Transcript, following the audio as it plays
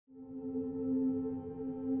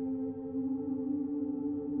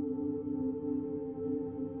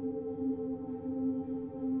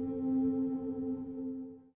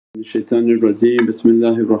Shaitanir Rajeem.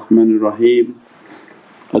 Bismillahir Rahmanir Rahim.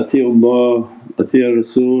 Ati'ullah, Ati'ur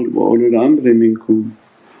Rasul wa ulul amri minkum.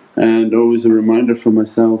 And always a reminder for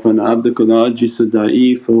myself, Ana abdukul ajizu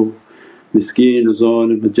da'ifu miskeen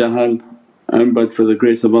zalim jahal. And but for the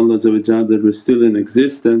grace of Allah that we're still in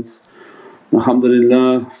existence,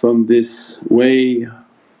 alhamdulillah, from this way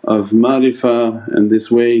of ma'rifah and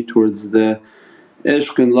this way towards the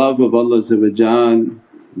ishq and love of Allah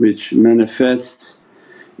which manifests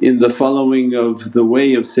in the following of the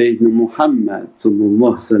way of Sayyidina Muhammad,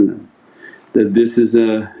 that this is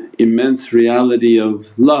a immense reality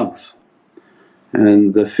of love.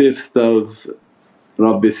 And the fifth of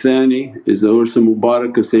Rabi Thani is the Urs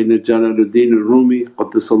Mubarak of Sayyidina Jalaluddin al-Rumi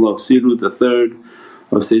Qaddasallahu Siru, the third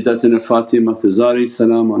of Sayyidatina Fatima Zahra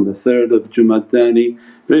salam on the third of Jumadal Thani,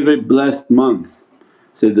 very very blessed month.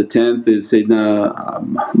 So the 10th is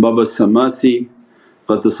Sayyidina Baba Samasi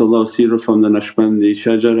Qaddasallahu Siru from the Naqshbandi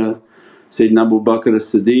Shajara, Sayyidina Abu Bakr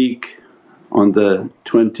as-Siddiq on the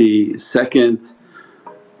 22nd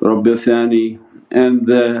Rabi Thani, and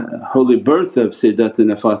the holy birth of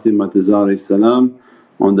Sayyidatina Fatima Zahra salam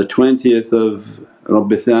on the 20th of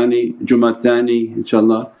Rabi Thani, Jumadal Thani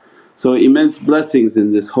inshaAllah. So immense blessings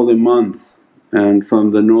in this holy month, and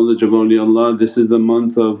from the knowledge of awliyaullah this is the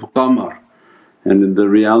month of Qamar, and in the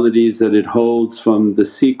realities that it holds from the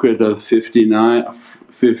secret of 59,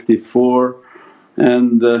 54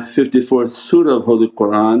 and the 54th surah of Holy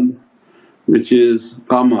Qur'an, which is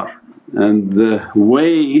Qamar, and the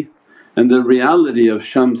way and the reality of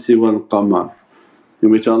Shamsi wal Qamar, in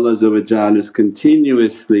which Allah is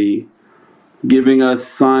continuously giving us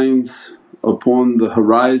signs upon the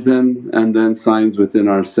horizon and then signs within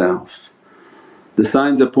ourselves. The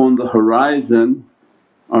signs upon the horizon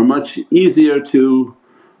are much easier to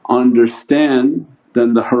understand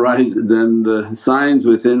than the signs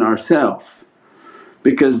within ourselves,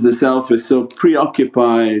 because the self is so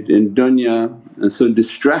preoccupied in dunya and so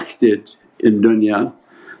distracted in dunya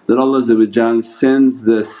that Allah sends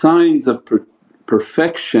the signs of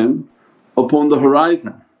perfection upon the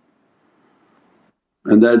horizon.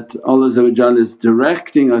 And that Allah is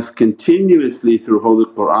directing us continuously through Holy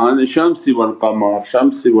Qur'an, and Shamsi wal Qamar,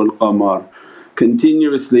 Shamsi wal Qamar,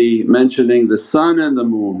 continuously mentioning the sun and the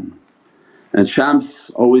moon. And Shams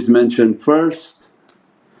always mentioned first,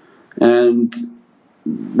 and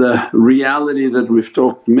the reality that we've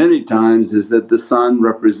talked many times is that the sun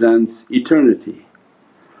represents eternity,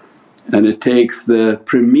 and it takes the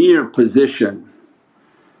premier position,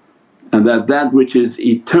 and that which is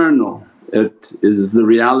eternal, it is the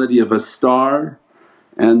reality of a star,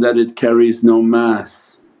 and that it carries no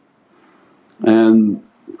mass. And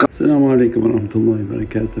As-salamu alaykum wa rahmatullahi wa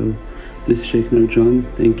barakatuh. This is Shaykh Nurjan.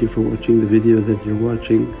 Thank you for watching the video that you're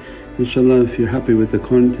watching. InshaAllah, if you're happy with the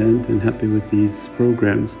content and happy with these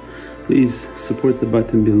programs, please support the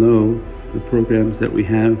button below, the programs that we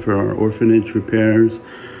have for our orphanage repairs,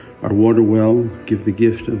 our water well, Give the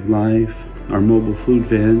Gift of Life, our mobile food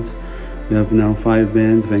vans. We have now 5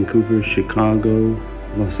 vans: Vancouver, Chicago,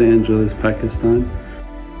 Los Angeles, Pakistan.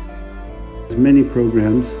 There's many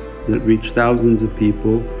programs that reach thousands of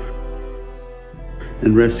people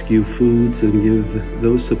and rescue foods and give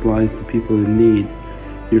those supplies to people in need.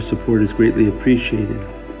 Your support is greatly appreciated.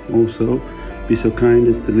 Also, be so kind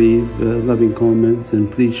as to leave loving comments, and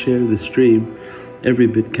please share the stream. Every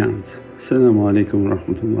bit counts. As-salamu alaykum wa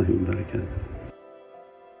rahmatullahi wa barakatuh.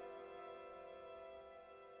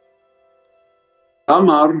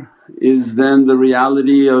 Qamar is then the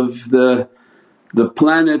reality of the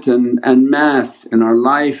planet and mass in our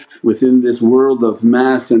life within this world of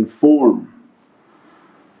mass and form,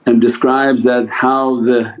 and describes that how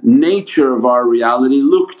the nature of our reality.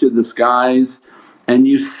 Look to the skies and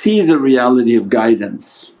you see the reality of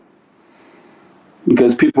guidance,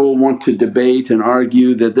 because people want to debate and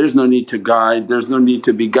argue that there's no need to guide, there's no need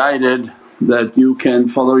to be guided, that you can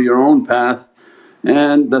follow your own path,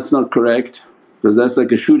 and that's not correct, because that's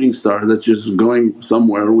like a shooting star that's just going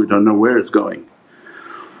somewhere, we don't know where it's going.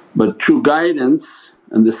 But true guidance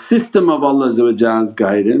and the system of Allah's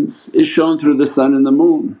guidance is shown through the sun and the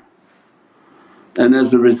moon. And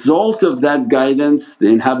as a result of that guidance, the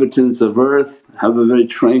inhabitants of earth have a very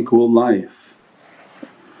tranquil life.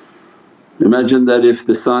 Imagine that if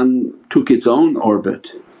the sun took its own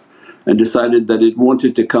orbit and decided that it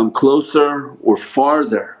wanted to come closer or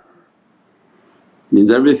farther,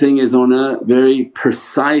 means everything is on a very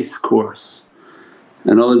precise course.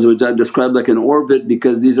 And Allah described like an orbit,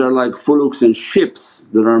 because these are like fuluks and ships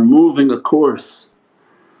that are moving a course.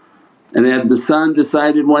 And if the sun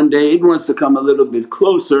decided one day it wants to come a little bit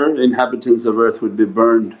closer, inhabitants of earth would be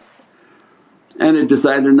burned. And if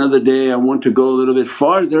decide another day I want to go a little bit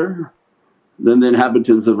farther, then the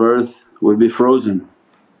inhabitants of earth will be frozen.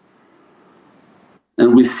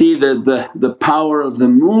 And we see that the power of the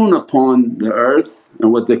moon upon the earth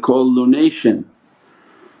and what they call lunation.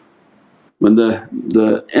 When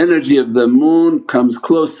the energy of the moon comes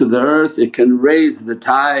close to the earth, it can raise the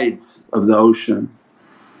tides of the ocean.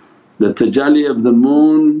 The tajalli of the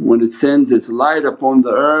moon when it sends its light upon the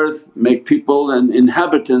earth make people and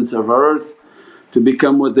inhabitants of earth to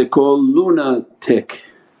become what they call lunatic,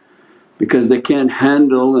 because they can't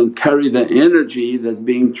handle and carry the energy that's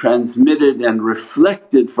being transmitted and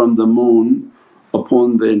reflected from the moon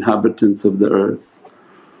upon the inhabitants of the earth.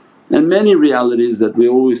 And many realities that we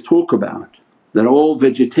always talk about, that all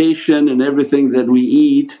vegetation and everything that we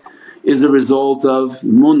eat is a result of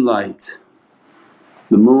moonlight.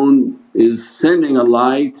 The moon is sending a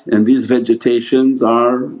light and these vegetations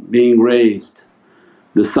are being raised.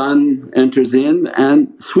 The sun enters in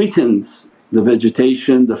and sweetens the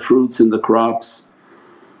vegetation, the fruits and the crops.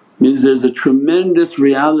 Means there's a tremendous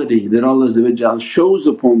reality that Allah shows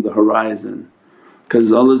upon the horizon,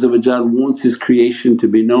 because Allah wants His creation to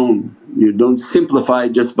be known. You don't simplify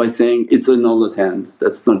it just by saying, it's in Allah's hands,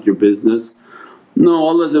 that's not your business. No,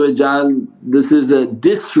 Allah this is a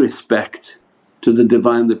disrespect to the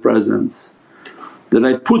Divinely Presence, that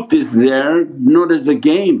I put this there not as a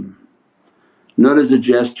game, not as a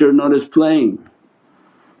gesture, not as playing,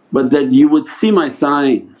 but that you would see my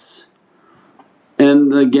signs.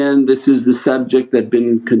 And again, this is the subject that's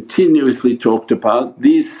been continuously talked about.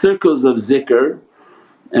 These circles of zikr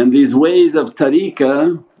and these ways of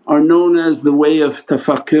tariqah are known as the way of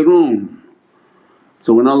tafakkirun.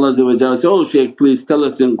 So when Allah says, "Oh shaykh, please tell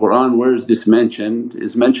us in Qur'an where is this mentioned?"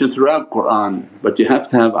 It's mentioned throughout Qur'an, but you have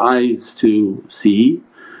to have eyes to see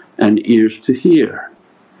and ears to hear.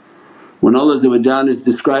 When Allah is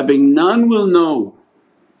describing, none will know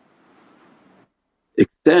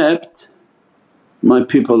except my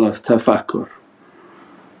people of tafakkur.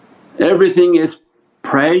 Everything is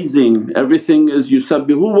praising, everything is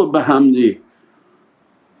yusabbihu wa bihamdi,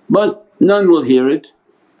 but none will hear it.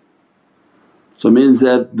 So it means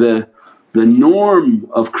that the norm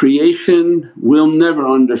of creation will never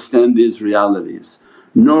understand these realities,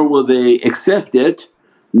 nor will they accept it,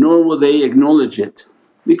 nor will they acknowledge it,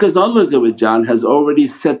 because Allah has already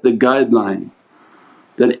set the guideline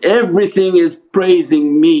that everything is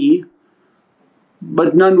praising me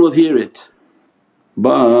but none will hear it,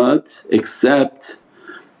 but except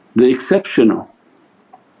the exceptional.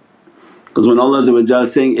 Because when Allah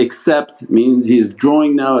is saying except means He's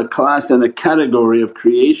drawing now a class and a category of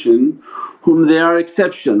creation whom they are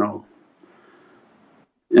exceptional.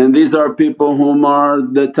 And these are people whom are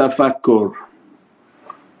the tafakkur.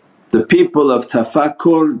 The people of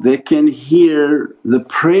tafakkur, they can hear the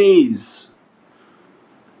praise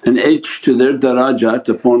and edge to their darajat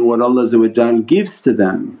upon what Allah gives to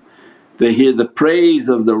them. They hear the praise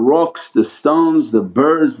of the rocks, the stones, the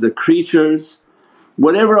birds, the creatures.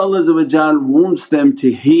 Whatever Allah wants them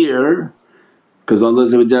to hear, because Allah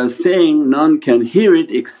is saying, none can hear it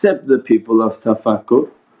except the people of tafakkur.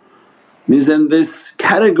 Means in this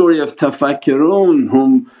category of tafakkirun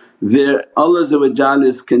whom Allah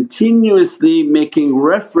is continuously making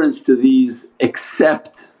reference to these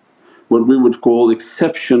except what we would call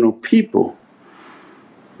exceptional people.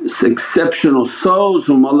 It's exceptional souls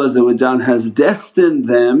whom Allah has destined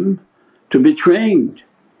them to be trained.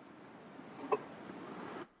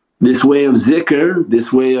 This way of zikr,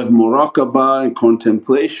 this way of muraqabah and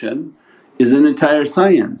contemplation is an entire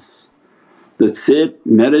science that sit,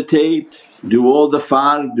 meditate, do all the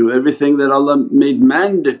fard, do everything that Allah made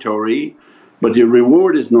mandatory, but your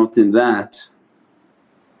reward is not in that.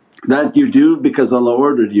 That you do because Allah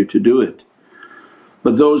ordered you to do it.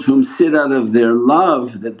 But those whom sit out of their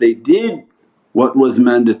love that they did what was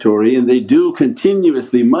mandatory and they do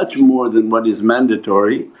continuously much more than what is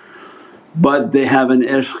mandatory, but they have an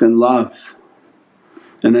ishq and love,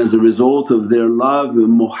 and as a result of their love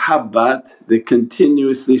and muhabbat they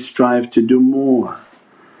continuously strive to do more.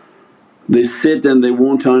 They sit and they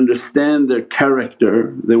want to understand their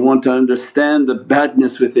character, they want to understand the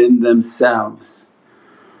badness within themselves.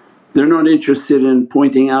 They're not interested in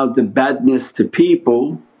pointing out the badness to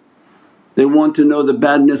people, they want to know the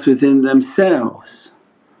badness within themselves.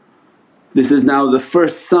 This is now the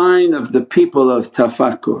first sign of the people of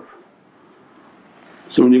tafakkur.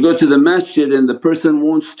 So when you go to the masjid and the person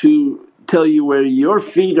wants to tell you where your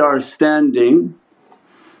feet are standing,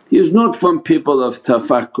 he is not from people of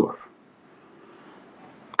tafakkur,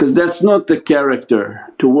 because that's not the character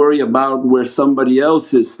to worry about where somebody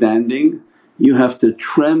else is standing. You have to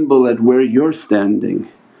tremble at where you're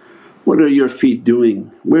standing. What are your feet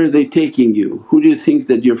doing? Where are they taking you? Who do you think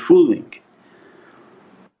that you're fooling?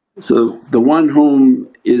 So the one whom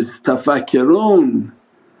is tafakkirun,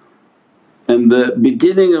 and the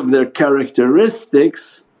beginning of their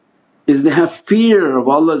characteristics is they have fear of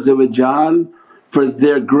Allah for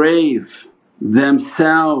their grave,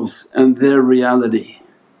 themselves and their reality.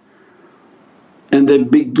 And they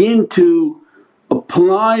begin to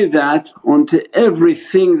apply that onto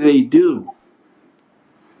everything they do.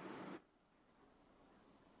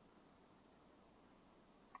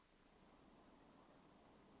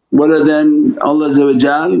 What are then Allah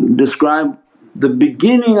describe the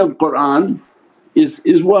beginning of Qur'an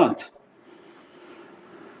is what?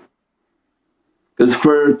 Because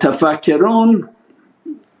for tafakkirun,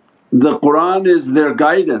 the Qur'an is their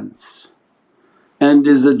guidance and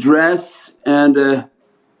is a dress and a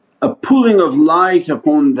pulling of light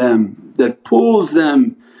upon them that pulls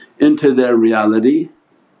them into their reality.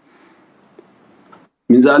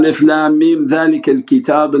 Means alif lam mim dhalikal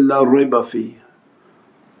kitab la rayba fi.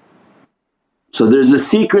 So there's a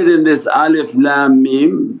secret in this alif lam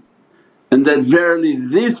mim, and that verily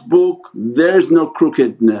this book there's no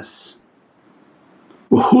crookedness.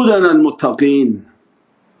 Hudan al-muttaqeen,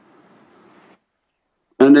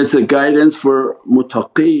 and it's a guidance for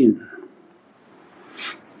muttaqeen.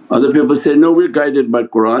 Other people say, no, we're guided by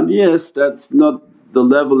Qur'an. Yes, that's not the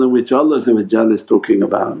level in which Allah is talking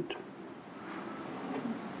about.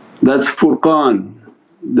 That's furqan,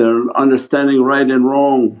 they're understanding right and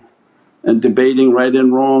wrong and debating right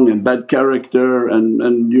and wrong and bad character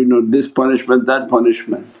and this punishment, that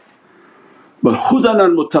punishment. But hudan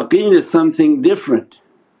al-muttaqeen is something different.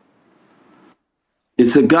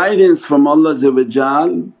 It's a guidance from Allah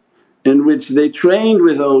in which they trained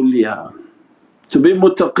with awliya to be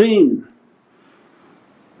muttaqeen,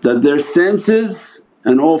 that their senses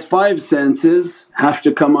and all five senses have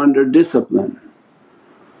to come under discipline.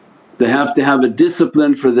 They have to have a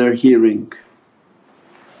discipline for their hearing,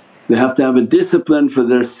 they have to have a discipline for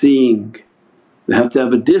their seeing, they have to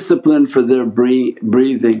have a discipline for their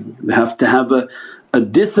breathing, they have to have a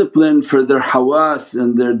discipline for their hawas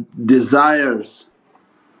and their desires,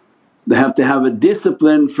 they have to have a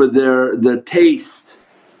discipline for their taste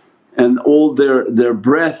and all their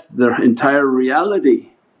breath, their entire reality.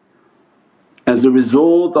 As a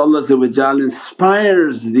result Allah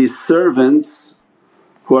inspires these servants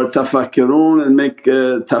who are tafakkirun and make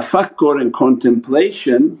tafakkur and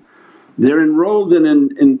contemplation. They're enrolled in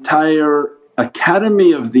an entire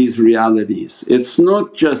academy of these realities. It's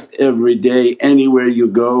not just every day anywhere you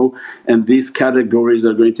go and these categories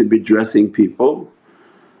are going to be dressing people,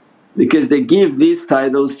 because they give these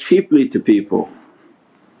titles cheaply to people.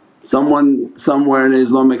 Someone somewhere in an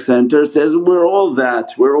Islamic center says, we're all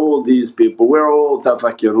that, we're all these people, we're all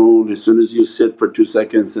tafakkirun as soon as you sit for 2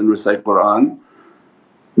 seconds and recite Qur'an.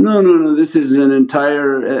 No, this is an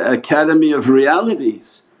entire academy of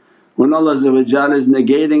realities. When Allah is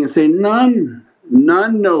negating and saying, none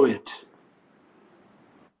know it.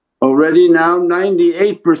 Already now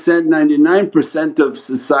 98%, 99% of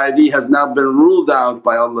society has now been ruled out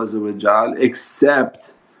by Allah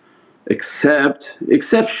except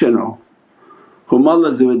exceptional, whom Allah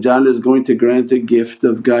is going to grant a gift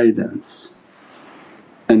of guidance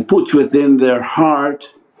and puts within their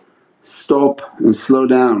heart, stop and slow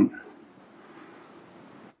down.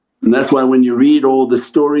 And that's why when you read all the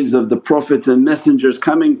stories of the Prophets and Messengers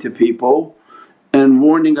coming to people and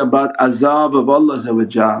warning about azab of Allah,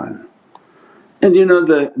 and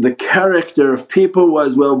the character of people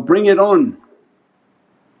was, well, bring it on,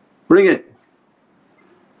 bring it.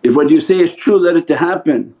 If what you say is true, let it to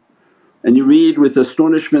happen. And you read with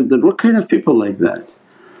astonishment that what kind of people like that?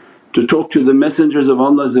 To talk to the messengers of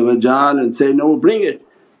Allah and say, no, bring it.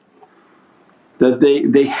 That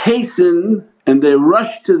they hasten and they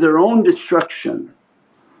rush to their own destruction.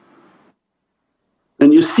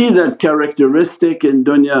 And you see that characteristic in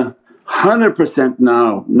dunya 100%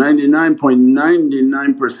 now,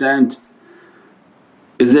 99.99%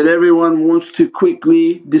 is that everyone wants to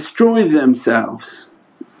quickly destroy themselves.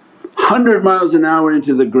 100 miles an hour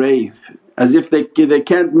into the grave, as if they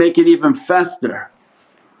can't make it even faster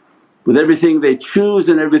with everything they choose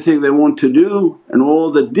and everything they want to do and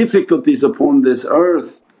all the difficulties upon this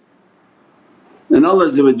earth. And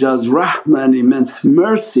Allah's rahmah and immense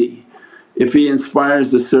mercy, if He inspires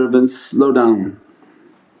the servants, slow down,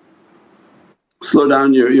 slow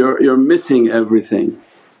down, you're missing everything,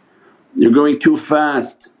 you're going too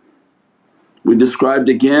fast. We described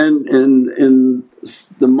again in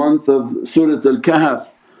the month of Surat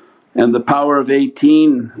al-Kahf and the power of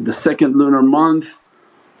 18, the second lunar month,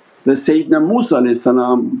 that Sayyidina Musa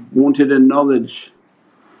wanted in knowledge.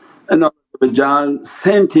 And Allah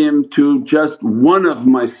sent him to just one of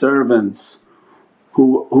my servants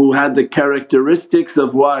who had the characteristics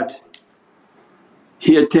of what?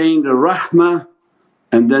 He attained a rahmah,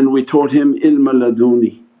 and then we taught him ilm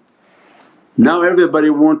laduni. Now everybody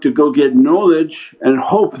want to go get knowledge and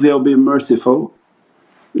hope they'll be merciful.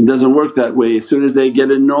 It doesn't work that way. As soon as they get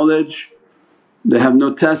a knowledge, they have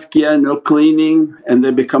no tazkiyah, no cleaning, and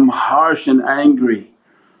they become harsh and angry,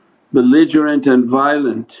 belligerent and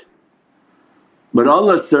violent. But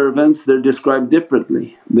Allah's servants, they're described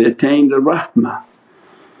differently. They attained a rahmah.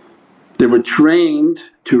 They were trained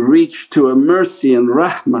to reach to a mercy and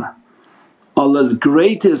rahmah. Allah's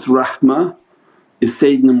greatest rahmah is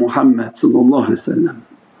Sayyidina Muhammad.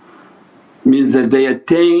 Means that they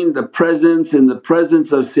attained the presence in the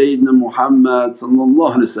presence of Sayyidina Muhammad,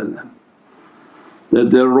 that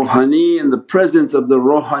they're ruhani in the presence of the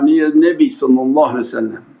ruhani of Nabi.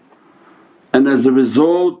 And as a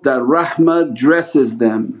result that rahmah dresses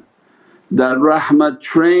them, that rahmah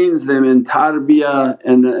trains them in tarbiyah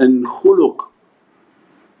and khuluq,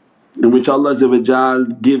 in which Allah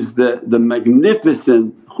gives the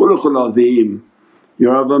magnificent khuluqul azim.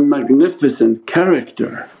 You're of a magnificent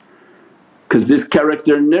character, because this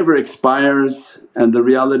character never expires, and the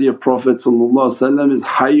reality of Prophet is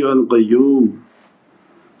Hayyul Qayyum,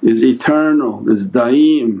 is eternal, is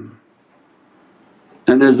daim.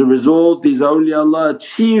 And as a result these awliyaullah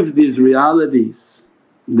achieve these realities.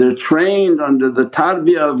 They're trained under the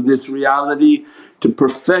tarbiyah of this reality to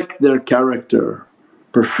perfect their character,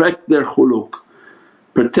 perfect their khuluq,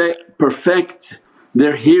 perfect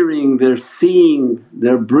their hearing, their seeing,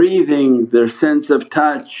 their breathing, their sense of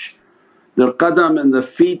touch, their qadam and the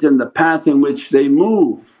feet and the path in which they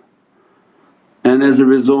move. And as a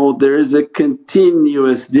result there is a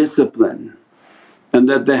continuous discipline, and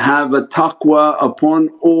that they have a taqwa upon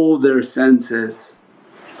all their senses.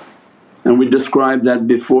 And we described that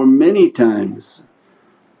before many times,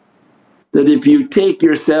 that if you take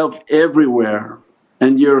yourself everywhere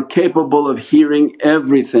and you're capable of hearing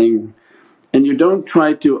everything, and you don't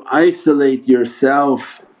try to isolate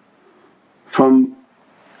yourself from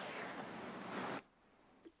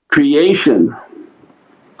creation,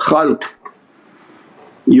 khalq,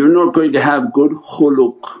 you're not going to have good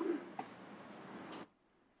khuluq.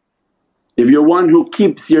 If you're one who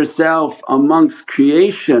keeps yourself amongst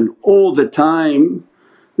creation all the time,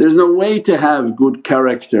 there's no way to have good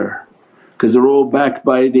character, because they're all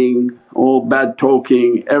backbiting, all bad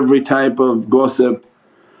talking, every type of gossip.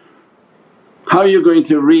 How are you going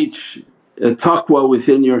to reach a taqwa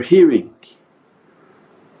within your hearing?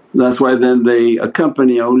 That's why then they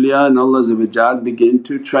accompany awliya and Allah begin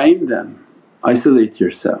to train them, isolate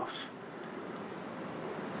yourself.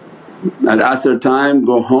 At asr time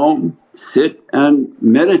go home, sit and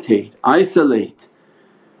meditate, isolate.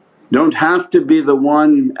 Don't have to be the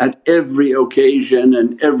one at every occasion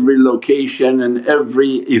and every location and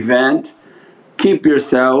every event. Keep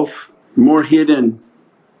yourself more hidden.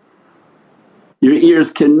 Your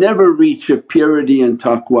ears can never reach a purity and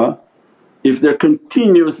taqwa if they're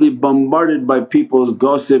continuously bombarded by people's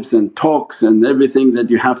gossips and talks and everything that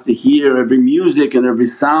you have to hear, every music and every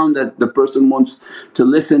sound that the person wants to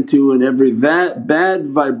listen to, and every bad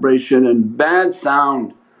vibration and bad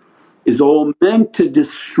sound is all meant to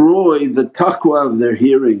destroy the taqwa of their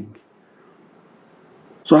hearing.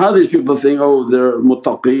 So how these people think, oh they're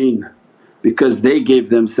muttaqeen because they gave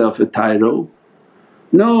themselves a title.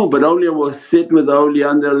 No, but awliya will sit with awliya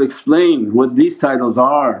and they'll explain what these titles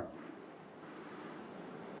are.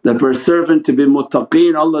 That for a servant to be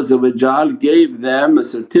muttaqeen, Allah gave them a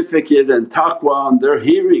certificate and taqwa on their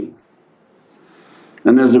hearing.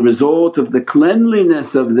 And as a result of the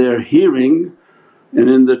cleanliness of their hearing and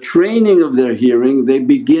in the training of their hearing, they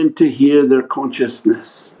begin to hear their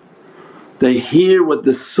consciousness. They hear what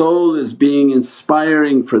the soul is being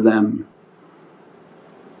inspiring for them.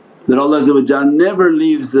 That Allah never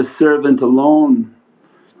leaves the servant alone.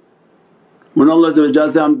 When Allah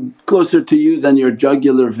says, I'm closer to you than your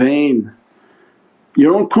jugular vein,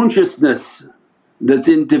 your own consciousness that's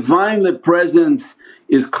in Divinely Presence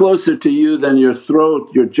is closer to you than your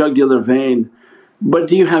throat, your jugular vein. But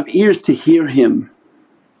do you have ears to hear Him?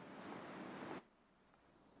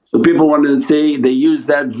 So people want to say, they use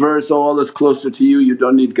that verse, oh Allah's closer to you, you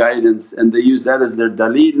don't need guidance, and they use that as their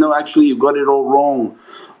daleel. No, actually you got it all wrong.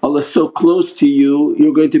 Allah's so close to you,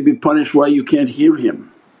 you're going to be punished why you can't hear Him.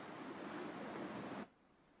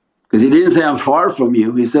 Because He didn't say, I'm far from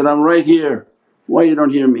you, He said, I'm right here, why you don't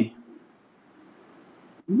hear me?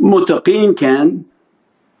 Muttaqeen can,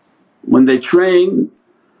 when they train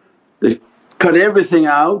they cut everything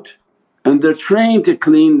out and they're trained to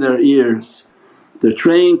clean their ears. they're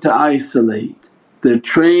trained to isolate, they're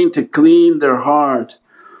trained to clean their heart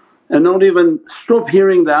and not even stop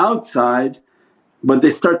hearing the outside, but they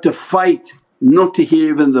start to fight not to hear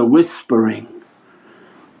even the whispering.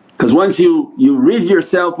 Because once you rid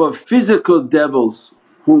yourself of physical devils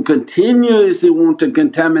who continuously want to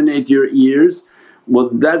contaminate your ears, well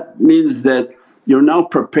that means that you're now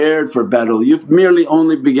prepared for battle. You've merely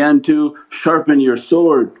only began to sharpen your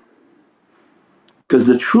sword, because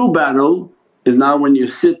the true battle is now when you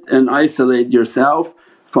sit and isolate yourself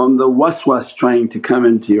from the waswas trying to come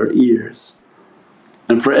into your ears.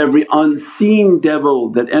 And for every unseen devil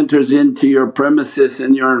that enters into your premises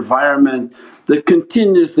and your environment that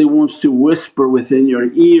continuously wants to whisper within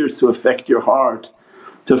your ears to affect your heart,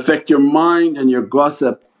 to affect your mind and your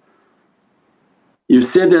gossip. You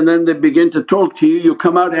sit and then they begin to talk to you, you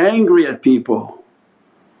come out angry at people.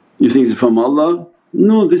 You think it's from Allah?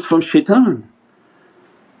 No, this is from shaitan.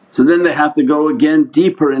 So then they have to go again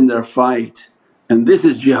deeper in their fight, and this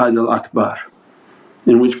is jihad al-akbar,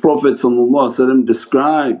 in which Prophet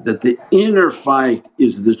described that the inner fight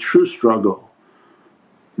is the true struggle.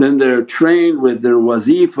 Then they're trained with their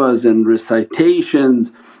wazifas and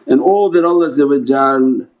recitations and all that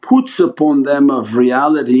Allah puts upon them of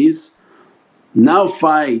realities. Now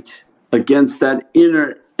fight against that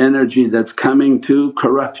inner energy that's coming to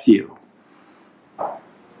corrupt you.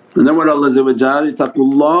 And then what Allah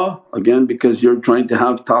taqullah, again because you're trying to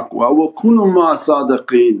have taqwa, wa kunu ma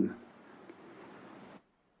sadiqeen.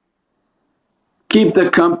 Keep the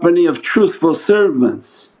company of truthful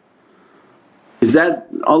servants. Is that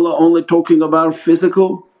Allah only talking about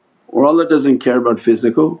physical, or Allah doesn't care about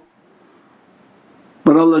physical?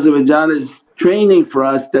 But Allah is training for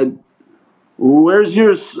us that where's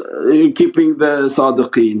your keeping the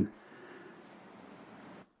sadiqeen?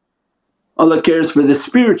 Allah cares for the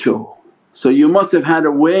spiritual. So you must have had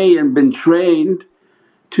a way and been trained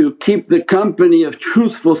to keep the company of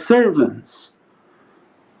truthful servants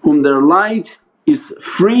whom their light is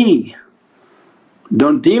free.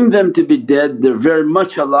 Don't deem them to be dead, they're very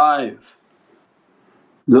much alive.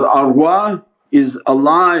 The arwah is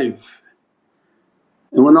alive.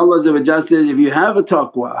 And when Allah says, if you have a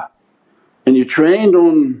taqwa and you trained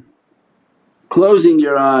on closing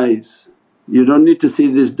your eyes, you don't need to see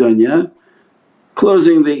this dunya,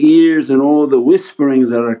 closing the ears and all the whisperings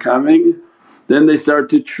that are coming, then they start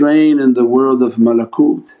to train in the world of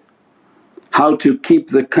malakut, how to keep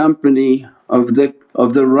the company of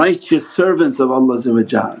the righteous servants of Allah.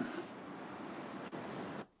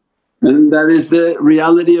 And that is the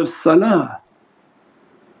reality of salah.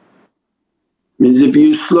 Means if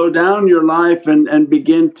you slow down your life and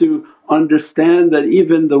begin to understand that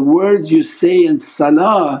even the words you say in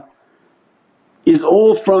salah is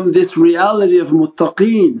all from this reality of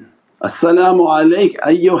muttaqeen. As-salamu alayk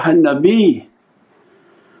ayyuhan nabi.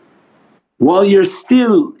 While you're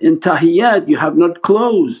still in tahiyyat, you have not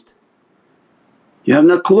closed. You have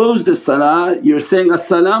not closed the salah, you're saying,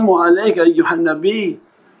 As-salamu alayk ayyuhan nabi.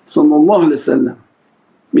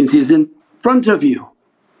 Means he's in front of you.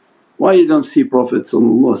 Why you don't see Prophet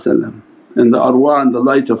and the arwah and the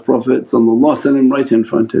light of Prophet right in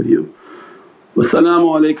front of you?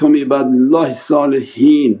 Wassalamu alaykum ibadillahi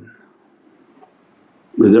saliheen,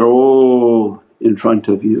 where they're all in front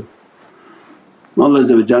of you.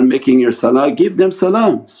 Allah making your salah, give them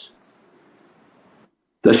salams,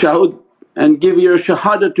 tashahud, and give your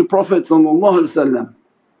shahada to Prophet so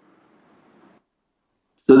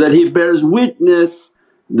that he bears witness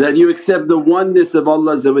that you accept the oneness of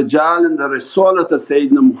Allah and the risalat of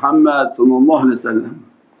Sayyidina Muhammad.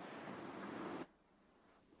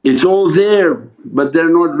 It's all there but they're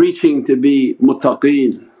not reaching to be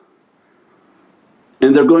muttaqeen,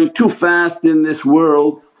 and they're going too fast in this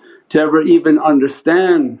world to ever even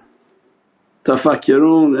understand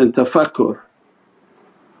tafakkirun and tafakkur.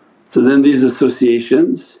 So then these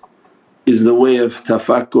associations is the way of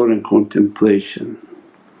tafakkur and contemplation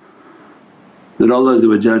that Allah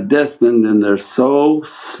destined in their soul.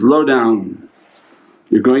 Slow down,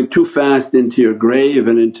 you're going too fast into your grave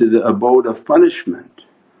and into the abode of punishment.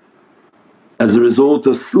 As a result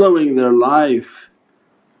of slowing their life,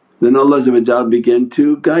 then Allah began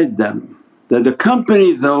to guide them, that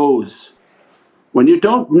accompany those. When you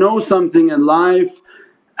don't know something in life,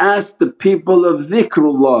 ask the people of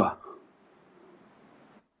zikrullah.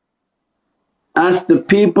 Ask the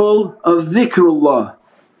people of zikrullah.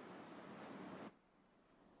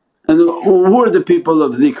 And who are the people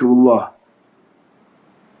of zikrullah?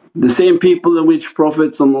 The same people in which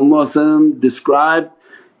Prophet described,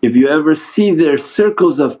 if you ever see their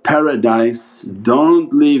circles of paradise,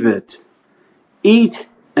 don't leave it. Eat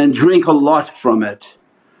and drink a lot from it.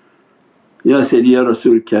 Ya Sayyidi Ya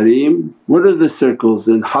Rasul Kareem, what are the circles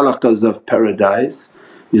and halaqas of paradise?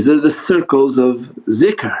 These are the circles of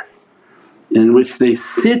zikr in which they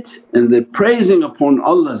sit and they're praising upon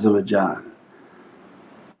Allah.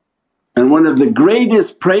 And one of the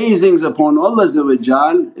greatest praisings upon Allah is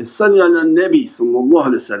Salli ala Nabi,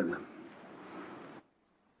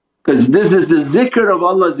 because this is the zikr of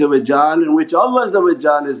Allah in which Allah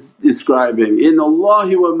is describing, Inna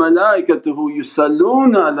Allahi wa malaikatuhu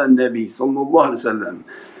yusalluna ala Nabi.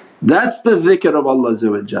 That's the dhikr of Allah.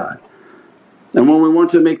 And when we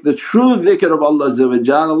want to make the true dhikr of Allah,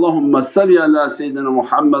 Allahumma salli ala Sayyidina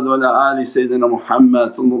Muhammad wa ala ali Sayyidina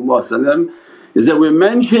Muhammad, is that we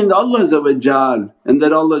mentioned Allah and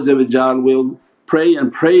that Allah will pray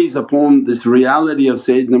and praise upon this reality of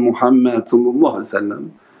Sayyidina Muhammad.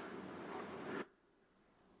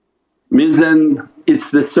 Means then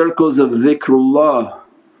it's the circles of zikrullah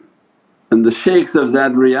and the shaykhs of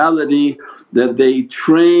that reality that they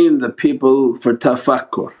train the people for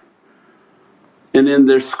tafakkur. And in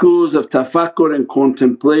their schools of tafakkur and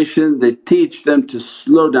contemplation they teach them to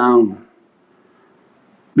slow down,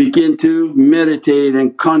 begin to meditate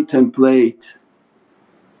and contemplate,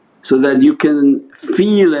 so that you can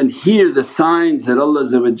feel and hear the signs that Allah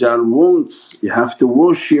wants. You have to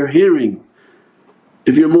wash your hearing.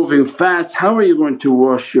 If you're moving fast, how are you going to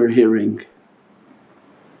wash your hearing?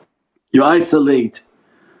 You isolate,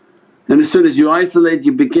 and as soon as you isolate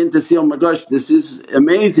you begin to see, oh my gosh, this is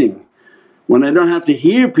amazing. When I don't have to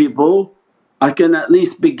hear people, I can at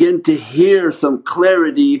least begin to hear some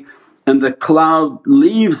clarity and the cloud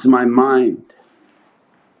leaves my mind.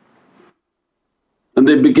 And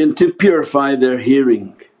they begin to purify their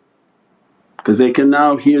hearing because they can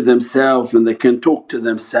now hear themselves and they can talk to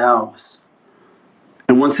themselves.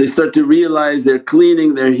 And once they start to realize they're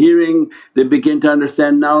cleaning their hearing, they begin to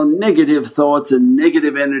understand now negative thoughts and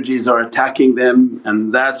negative energies are attacking them,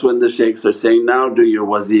 and that's when the shaykhs are saying, now do your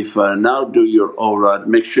wazifa, now do your awrad,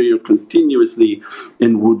 make sure you're continuously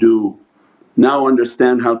in wudu. Now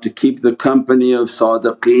understand how to keep the company of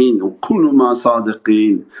sadiqeen, kunu ma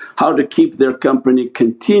sadiqeen, how to keep their company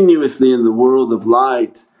continuously in the world of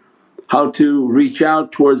light, how to reach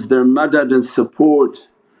out towards their madad and support,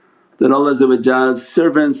 that Allah's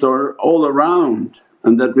servants are all around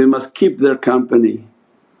and that we must keep their company.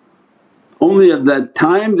 Only at that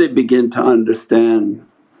time they begin to understand,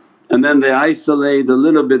 and then they isolate a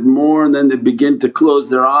little bit more and then they begin to close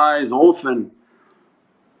their eyes often.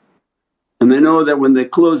 And they know that when they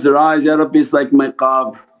close their eyes, Ya Rabbi, it's like my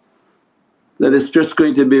qabr, that it's just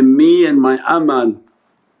going to be me and my amal,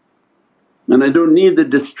 and I don't need the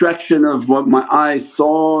distraction of what my eyes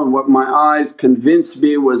saw and what my eyes convinced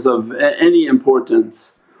me was of any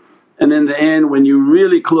importance. And in the end when you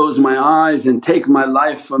really close my eyes and take my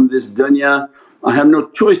life from this dunya, I have no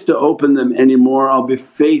choice to open them anymore, I'll be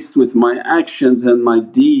faced with my actions and my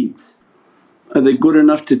deeds. Are they good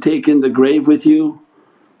enough to take in the grave with you?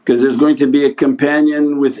 Because there's going to be a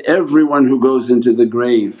companion with everyone who goes into the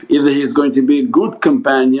grave. Either he's going to be a good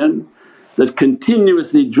companion that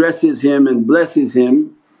continuously dresses him and blesses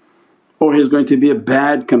him, or he's going to be a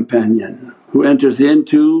bad companion who enters in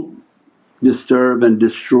to disturb and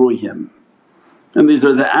destroy him. And these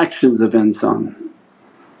are the actions of insan.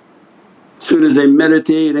 As soon as they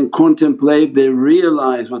meditate and contemplate they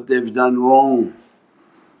realize what they've done wrong.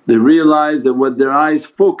 They realize that what their eyes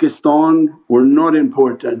focused on were not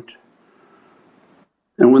important.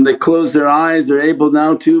 And when they close their eyes they're able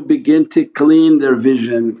now to begin to clean their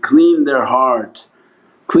vision, clean their heart,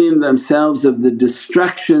 clean themselves of the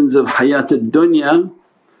distractions of hayat dunya,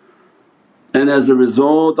 and as a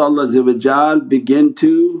result Allah begin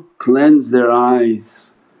to cleanse their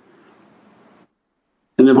eyes.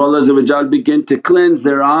 And if Allah begin to cleanse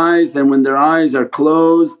their eyes, then when their eyes are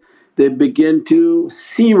closed they begin to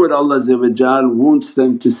see what Allah wants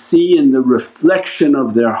them to see in the reflection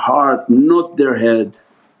of their heart, not their head.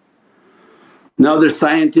 Now there's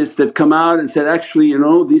scientists that come out and said, actually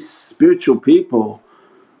these spiritual people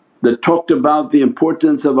that talked about the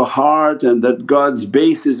importance of a heart and that God's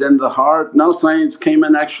base is in the heart, now science came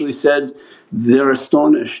and actually said they're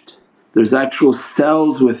astonished. There's actual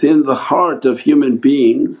cells within the heart of human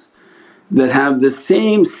beings that have the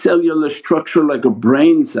same cellular structure like a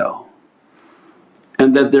brain cell,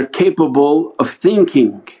 and that they're capable of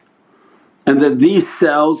thinking, and that these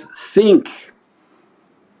cells think,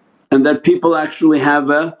 and that people actually have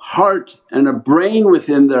a heart and a brain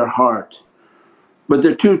within their heart. But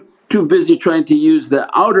they're too busy trying to use the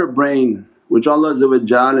outer brain, which Allah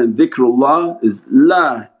and zikrullah is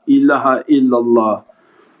La ilaha illallah.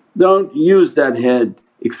 Don't use that head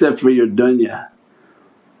except for your dunya.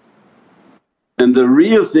 And the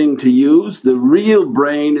real thing to use, the real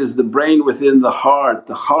brain is the brain within the heart,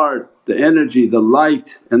 the energy, the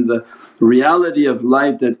light and the reality of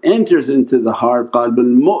light that enters into the heart.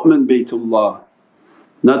 Qalbul mu'min Baytullah,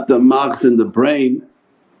 not the maghz in the brain.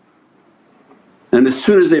 And as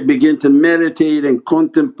soon as they begin to meditate and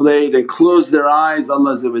contemplate and close their eyes,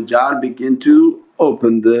 Allah begin to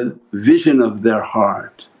open the vision of their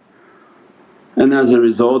heart. And as a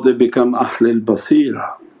result they become Ahlul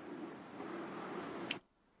Basira,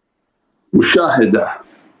 Mushahada.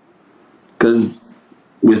 Because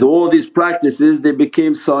with all these practices they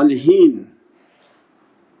became Salihin.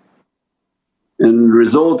 And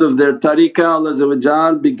result of their tariqah,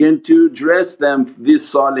 Allah begin to dress them, these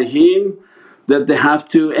Salihin, that they have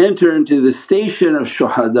to enter into the station of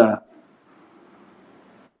Shuhada.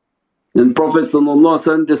 And Prophet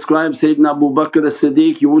describes Sayyidina Abu Bakr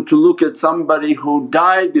as-Siddiq, you want to look at somebody who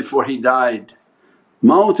died before he died,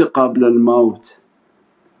 Mawt qabla al-Mawt.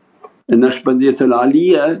 And Naqshbandiyat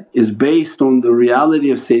al-Aliyah is based on the reality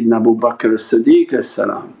of Sayyidina Abu Bakr as-Siddiq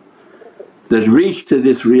that reached to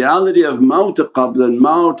this reality of Mawt qabla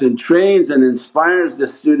al-Mawt and trains and inspires the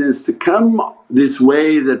students to come this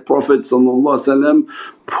way, that Prophet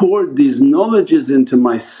poured these knowledges into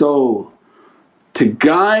my soul to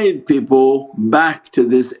guide people back to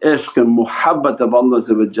this ishq and muhabbat of Allah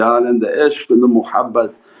and the ishq and the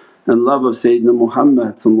muhabbat and love of Sayyidina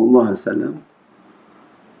Muhammad.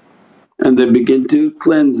 And they begin to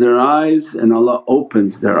cleanse their eyes and Allah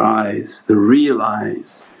opens their eyes, the real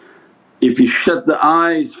eyes. If you shut the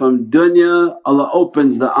eyes from dunya, Allah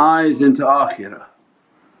opens the eyes into akhirah.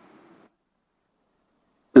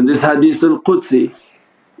 And this hadith al-Qudsi,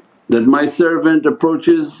 that my servant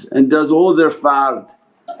approaches and does all their fard,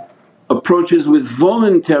 approaches with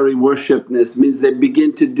voluntary worshipness, means they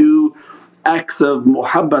begin to do acts of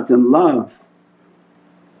muhabbat and love.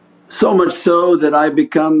 So much so that I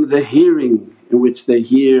become the hearing in which they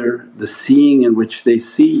hear, the seeing in which they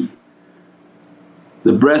see,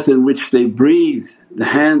 the breath in which they breathe, the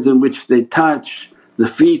hands in which they touch, the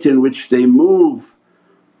feet in which they move.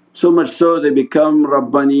 So much so they become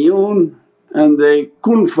Rabbaniyun and they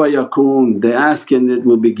kun fayakun, they ask and it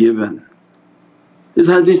will be given. This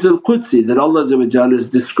hadith al-Qudsi that Allah is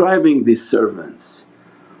describing these servants.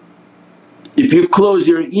 If you close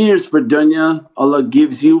your ears for dunya, Allah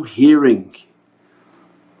gives you hearing.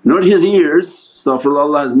 Not His ears, astaghfirullah,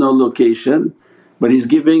 Allah has no location, but He's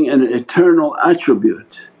giving an eternal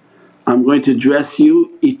attribute. I'm going to dress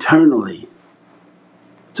you eternally.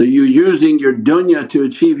 So you're using your dunya to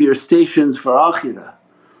achieve your stations for akhirah.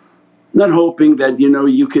 Not hoping that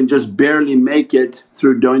you can just barely make it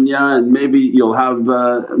through dunya and maybe you'll have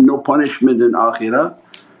no punishment in akhirah.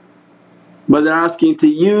 But they're asking to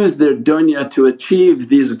use their dunya to achieve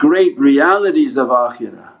these great realities of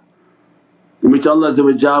akhirah, in which Allah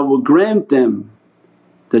will grant them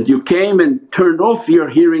that you came and turned off your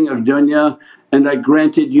hearing of dunya and I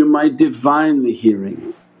granted you my Divinely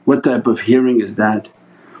hearing. What type of hearing is that?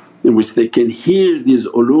 In which they can hear these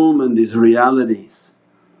ulum and these realities.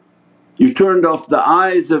 You turned off the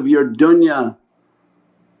eyes of your dunya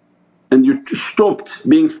and you stopped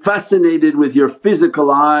being fascinated with your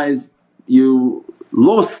physical eyes, you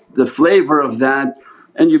lost the flavour of that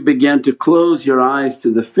and you began to close your eyes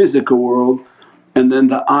to the physical world, and then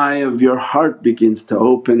the eye of your heart begins to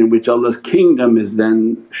open, in which Allah's kingdom is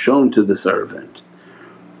then shown to the servant.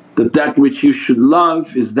 That which you should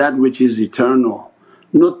love is that which is eternal,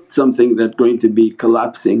 not something that's going to be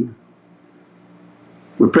collapsing.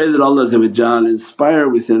 We pray that Allah inspire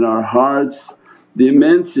within our hearts the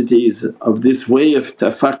immensities of this way of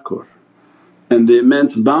tafakkur and the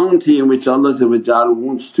immense bounty in which Allah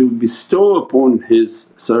wants to bestow upon His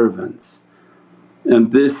servants.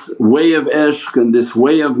 And this way of ishq and this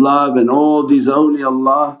way of love and all these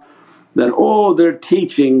awliyaullah, that all their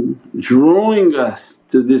teaching drawing us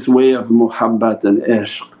to this way of muhabbat and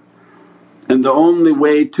ishq. And the only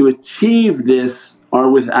way to achieve this are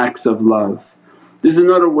with acts of love. This is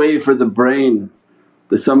not a way for the brain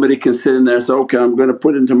that somebody can sit in there and say, okay I'm going to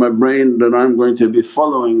put into my brain that I'm going to be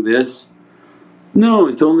following this. No,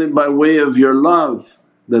 it's only by way of your love,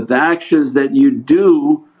 that the actions that you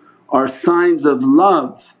do are signs of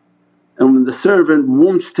love. And when the servant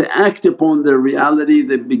wants to act upon their reality,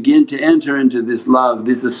 they begin to enter into this love.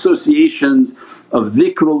 These associations of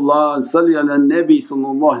zikrullah and salli ala Nabi,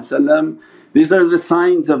 these are the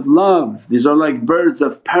signs of love. These are like birds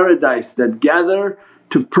of paradise that gather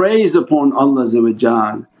to praise upon Allah,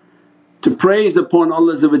 to praise upon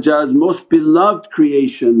Allah's most beloved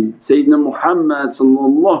creation, Sayyidina Muhammad.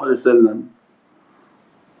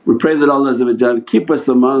 We pray that Allah keep us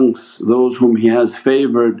amongst those whom He has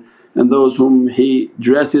favoured and those whom He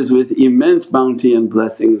dresses with immense bounty and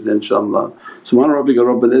blessings inshaAllah. Subhana rabbika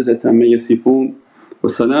rabbil izzati amma yasifoon wa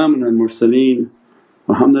salaamun al mursaleen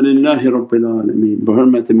walhamdulillahi rabbil alameen bi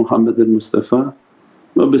hurmati Muhammadin Mustafa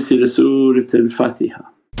wa bi siri Surat al-Fatiha.